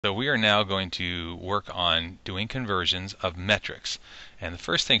So we are now going to work on doing conversions of metrics. And the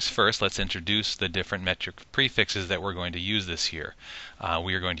first things first, let's introduce the different metric prefixes that we're going to use this year.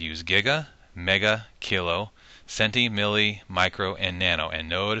 We are going to use giga, mega, kilo, centi, milli, micro, and nano. And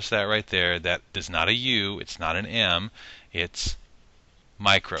notice that right there, that is not a U, it's not an M, it's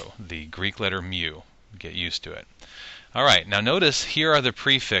micro, the Greek letter mu. Get used to it. All right, now notice here are the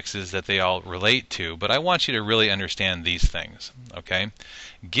prefixes that they all relate to, but I want you to really understand these things, okay?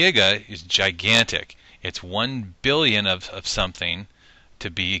 Giga is gigantic. It's 1 billion of something to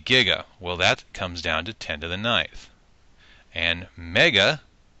be giga. Well, that comes down to 10 to the ninth. And mega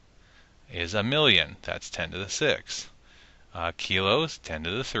is a million. That's 10 to the sixth. Kilos, 10 to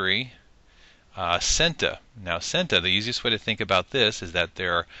the 3. Centa. Now, centa, the easiest way to think about this is that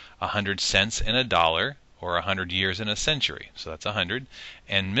there are 100 cents in a dollar, or 100 years in a century. So that's 100.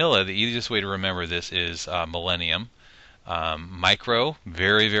 And milli, the easiest way to remember this is millennium. Micro,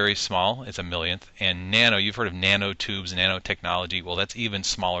 very, very small, it's a millionth. And nano, you've heard of nanotubes, nanotechnology. Well, that's even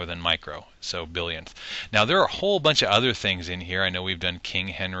smaller than micro, so billionth. Now, there are a whole bunch of other things in here. I know we've done King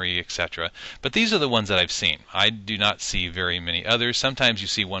Henry, etc. But these are the ones that I've seen. I do not see very many others. Sometimes you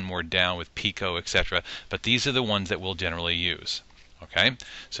see one more down with pico, etc. But these are the ones that we'll generally use. Okay,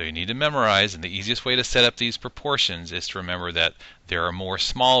 so you need to memorize, and the easiest way to set up these proportions is to remember that there are more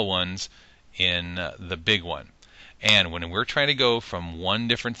small ones in the big one. And when we're trying to go from one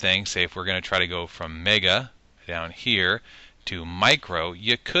different thing, say if we're going to try to go from mega down here to micro,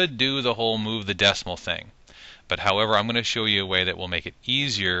 you could do the whole move the decimal thing. But however, I'm going to show you a way that will make it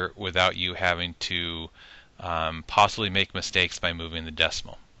easier without you having to possibly make mistakes by moving the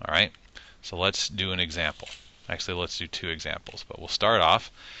decimal. All right, so let's do an example. Actually, let's do two examples, but we'll start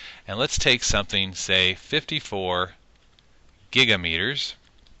off and let's take something, say 54 gigameters,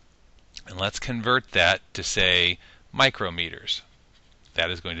 and let's convert that to, say, micrometers. That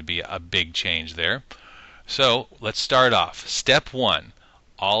is going to be a big change there. So let's start off. Step one,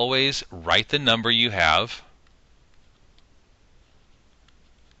 always write the number you have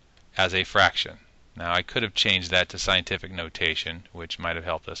as a fraction. Now, I could have changed that to scientific notation, which might have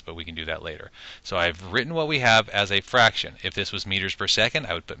helped us, but we can do that later. So I've written what we have as a fraction. If this was meters per second,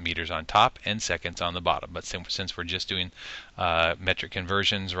 I would put meters on top and seconds on the bottom. But since we're just doing metric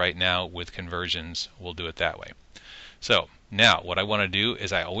conversions right now with conversions, we'll do it that way. So now what I want to do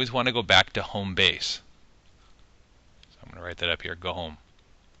is I always want to go back to home base. So I'm going to write that up here, go home.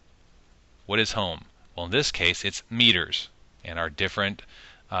 What is home? Well, in this case, it's meters and our different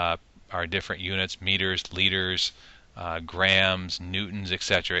units, meters, liters, grams, newtons,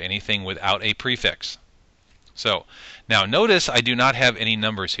 etc. Anything without a prefix. So now notice I do not have any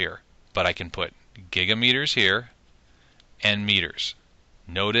numbers here, but I can put gigameters here and meters.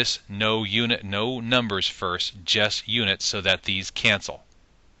 Notice no numbers first, just units, so that these cancel.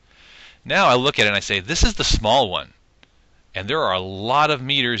 Now I look at it and I say, this is the small one. And there are a lot of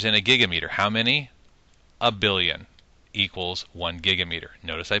meters in a gigameter. How many? A billion equals 1 gigameter.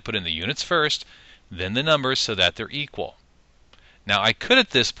 Notice I put in the units first, then the numbers so that they're equal. Now I could at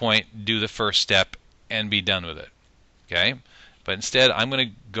this point do the first step and be done with it. Okay? But instead I'm going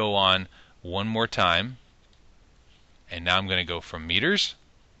to go on one more time, and now I'm going to go from meters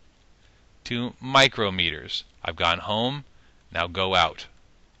to micrometers. I've gone home, now go out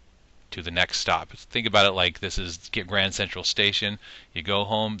to the next stop. Think about it like this is Grand Central Station. You go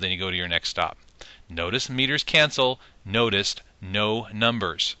home, then you go to your next stop. Notice meters cancel. Notice no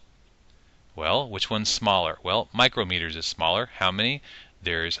numbers. Well, which one's smaller? Well, micrometers is smaller. How many?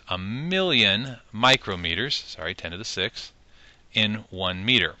 There's 1 million micrometers, sorry, 10 to the 6th, in 1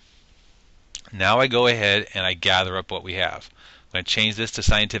 meter. Now I go ahead and I gather up what we have. I'm going to change this to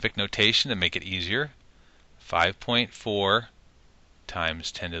scientific notation to make it easier. 5.4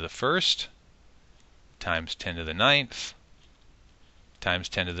 times 10 to the 1st times 10 to the 9th times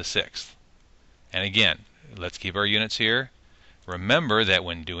 10 to the 6th. And again, let's keep our units here. Remember that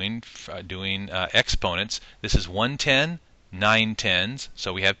when doing exponents, this is 1 10, 9 tens,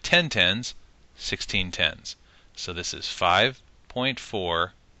 so we have 10 tens, 16 tens. So this is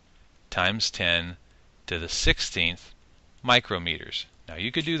 5.4 times 10 to the 16th micrometers. Now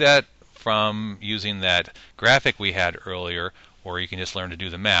you could do that from using that graphic we had earlier, or you can just learn to do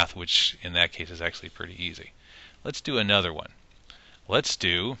the math, which in that case is actually pretty easy. Let's do another one. Let's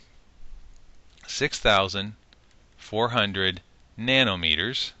do 6,400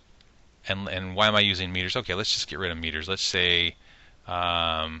 nanometers. And why am I using meters? Okay, let's just get rid of meters. Let's say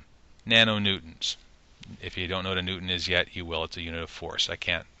nanonewtons. If you don't know what a newton is yet, you will. It's a unit of force.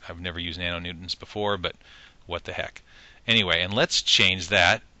 I've never used nanonewtons before, but what the heck. Anyway, and let's change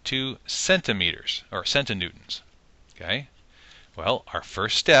that to centimeters, or centinewtons. Okay? Well, our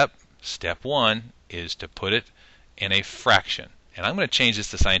first step, step 1, is to put it in a fraction. And I'm going to change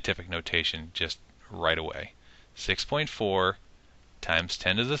this to scientific notation just right away. 6.4 times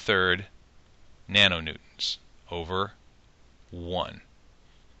 10 to the third nanonewtons over 1.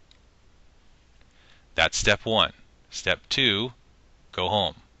 That's step 1. Step 2, go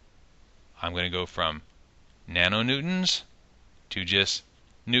home. I'm going to go from nanonewtons to just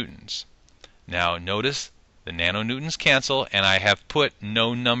newtons. Now notice the nanonewtons cancel, and I have put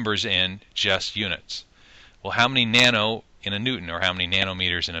no numbers in, just units. Well, how many nano in a newton, or how many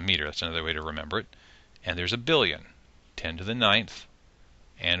nanometers in a meter? That's another way to remember it. And there's a billion. 10 to the ninth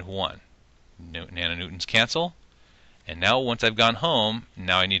and 1. Nanonewtons cancel. And now once I've gone home,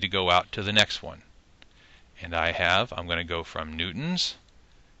 now I need to go out to the next one. And I'm going to go from newtons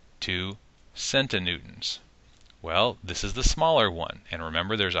to centinewtons. Well, this is the smaller one. And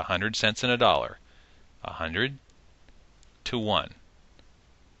remember, there's 100 cents in a dollar. 100 to 1.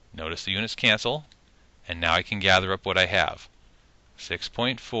 Notice the units cancel. And now I can gather up what I have.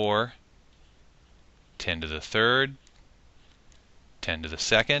 6.4, 10 to the third, 10 to the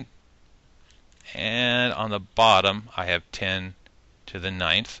second, and on the bottom I have 10 to the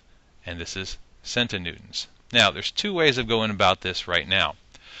ninth, and this is centinewtons. Now, there's two ways of going about this right now.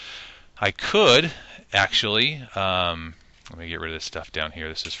 I could actually, let me get rid of this stuff down here.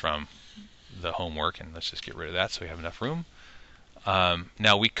 This is from the homework, and let's just get rid of that so we have enough room.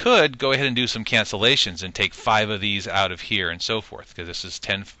 Now we could go ahead and do some cancellations and take 5 of these out of here and so forth, because this is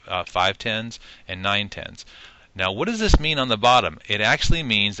 5 tens and 9 tens. Now what does this mean on the bottom? It actually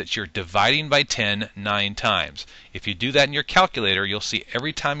means that you're dividing by 10 9 times. If you do that in your calculator, you'll see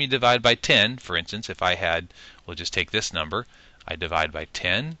every time you divide by 10, for instance, if I had, we'll just take this number, I divide by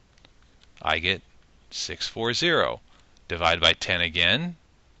 10, I get 640. Divide by 10 again.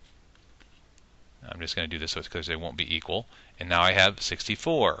 I'm just going to do this because they won't be equal. And now I have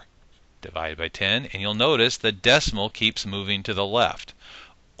 64. Divide by 10, and you'll notice the decimal keeps moving to the left.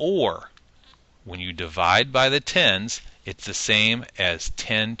 Or, when you divide by the tens, it's the same as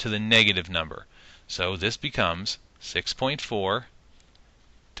 10 to the negative number. So this becomes 6.4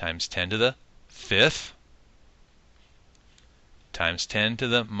 times 10 to the fifth times 10 to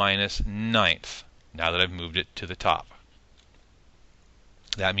the minus ninth, now that I've moved it to the top.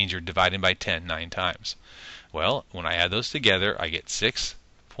 That means you're dividing by 10 9 times. Well, when I add those together, I get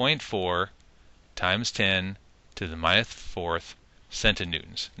 6.4 times 10 to the minus fourth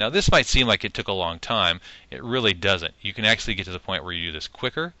centinewtons. Now this might seem like it took a long time. It really doesn't. You can actually get to the point where you do this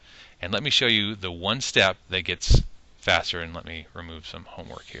quicker. And let me show you the one step that gets faster, and let me remove some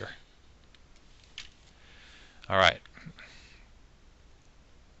homework here. Alright.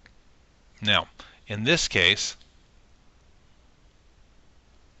 Now, in this case,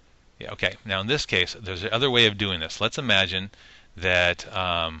 okay, now in this case, there's another way of doing this. Let's imagine that,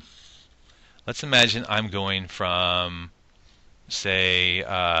 let's imagine I'm going from, say,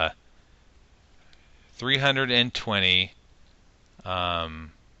 320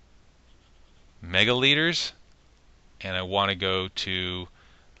 megaliters, and I want to go to,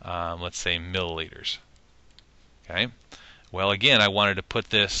 let's say, milliliters. Okay. Well, again, I wanted to put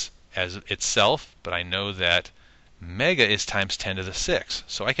this as itself, but I know that mega is times 10 to the 6.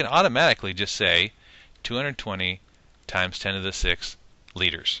 So I can automatically just say 220 times 10 to the 6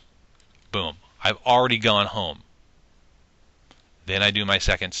 liters. Boom. I've already gone home. Then I do my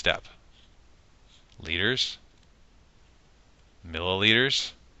second step. Liters,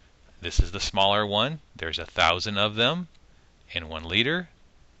 milliliters. This is the smaller one. There's 1,000 of them in 1 liter.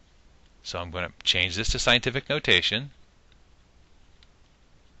 So I'm going to change this to scientific notation.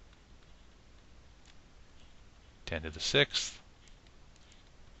 10 to the 6th,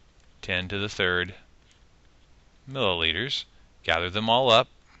 10 to the 3rd milliliters. Gather them all up,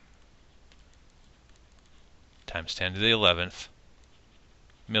 times 10 to the 11th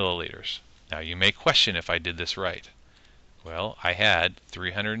milliliters. Now you may question if I did this right. Well, I had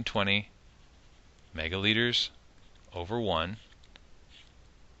 320 megaliters over 1.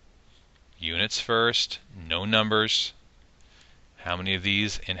 Units first, no numbers. How many of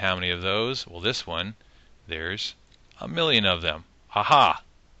these and how many of those? Well, this one, there's 1,000,000 of them. Aha!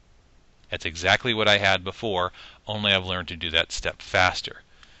 That's exactly what I had before, only I've learned to do that step faster.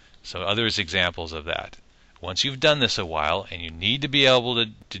 So others examples of that. Once you've done this a while, and you need to be able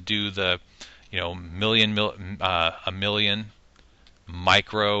to do the, a million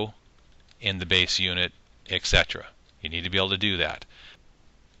micro in the base unit, etc. You need to be able to do that.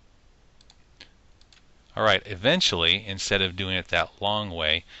 Alright, eventually, instead of doing it that long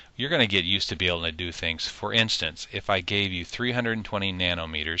way, you're going to get used to be able to do things. For instance, if I gave you 320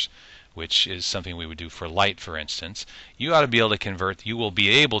 nanometers, which is something we would do for light, for instance, you ought to be able to convert, you will be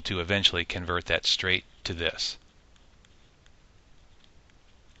able to eventually convert that straight to this.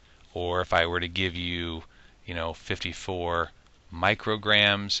 Or if I were to give you, 54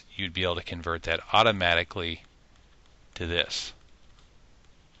 micrograms, you'd be able to convert that automatically to this.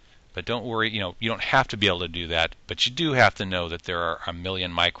 But don't worry, you don't have to be able to do that, but you do have to know that there are a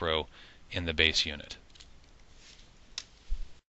million micro in the base unit.